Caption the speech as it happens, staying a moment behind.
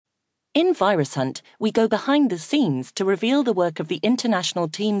In Virus Hunt, we go behind the scenes to reveal the work of the international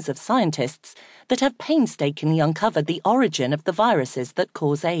teams of scientists that have painstakingly uncovered the origin of the viruses that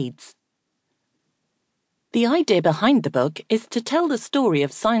cause AIDS. The idea behind the book is to tell the story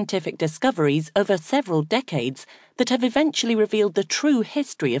of scientific discoveries over several decades that have eventually revealed the true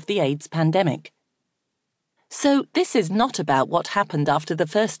history of the AIDS pandemic. So this is not about what happened after the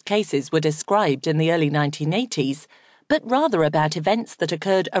first cases were described in the early 1980s, but rather about events that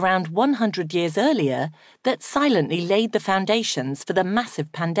occurred around 100 years earlier that silently laid the foundations for the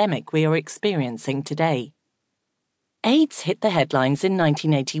massive pandemic we are experiencing today. AIDS hit the headlines in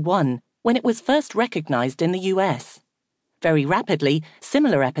 1981, when it was first recognized in the US. Very rapidly,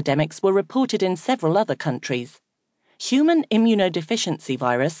 similar epidemics were reported in several other countries. Human immunodeficiency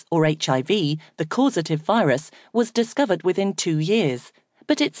virus, or HIV, the causative virus, was discovered within 2 years,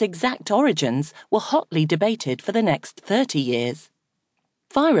 but its exact origins were hotly debated for the next 30 years.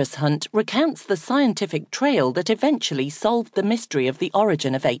 Virus Hunt recounts the scientific trail that eventually solved the mystery of the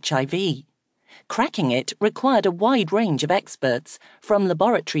origin of HIV. Cracking it required a wide range of experts, from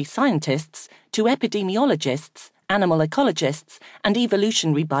laboratory scientists to epidemiologists, animal ecologists, and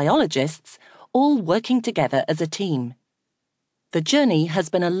evolutionary biologists, all working together as a team. The journey has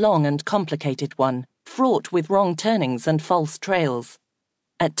been a long and complicated one, fraught with wrong turnings and false trails.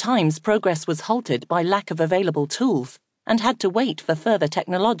 At times, progress was halted by lack of available tools and had to wait for further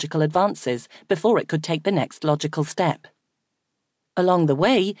technological advances before it could take the next logical step. Along the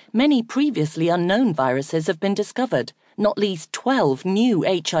way, many previously unknown viruses have been discovered, not least 12 new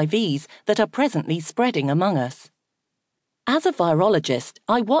HIVs that are presently spreading among us. As a virologist,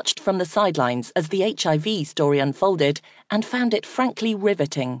 I watched from the sidelines as the HIV story unfolded and found it frankly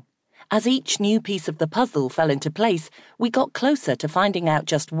riveting. As each new piece of the puzzle fell into place, we got closer to finding out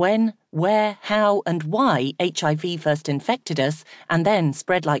just when, where, how, and why HIV first infected us and then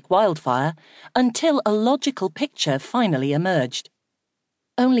spread like wildfire, until a logical picture finally emerged.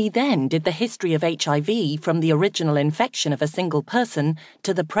 Only then did the history of HIV, from the original infection of a single person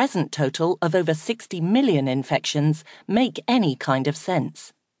to the present total of over 60 million infections, make any kind of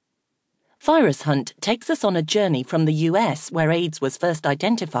sense. Virus Hunt takes us on a journey from the US, where AIDS was first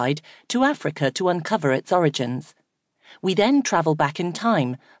identified, to Africa to uncover its origins. We then travel back in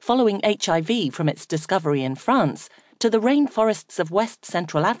time, following HIV from its discovery in France to the rainforests of West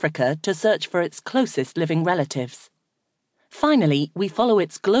Central Africa to search for its closest living relatives. Finally, we follow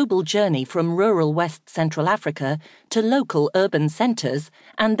its global journey from rural West Central Africa to local urban centres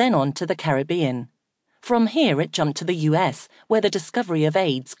and then on to the Caribbean. From here it jumped to the US, where the discovery of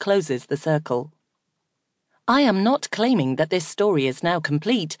AIDS closes the circle. I am not claiming that this story is now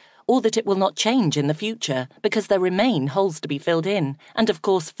complete, or that it will not change in the future, because there remain holes to be filled in, and of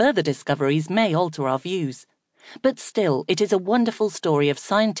course further discoveries may alter our views. But still, it is a wonderful story of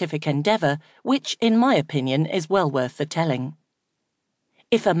scientific endeavour, which, in my opinion, is well worth the telling.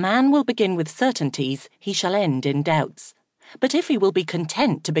 If a man will begin with certainties, he shall end in doubts. But if he will be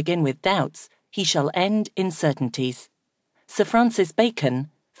content to begin with doubts, he shall end in certainties. Sir Francis Bacon,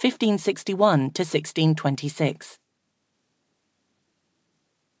 1561 to 1626.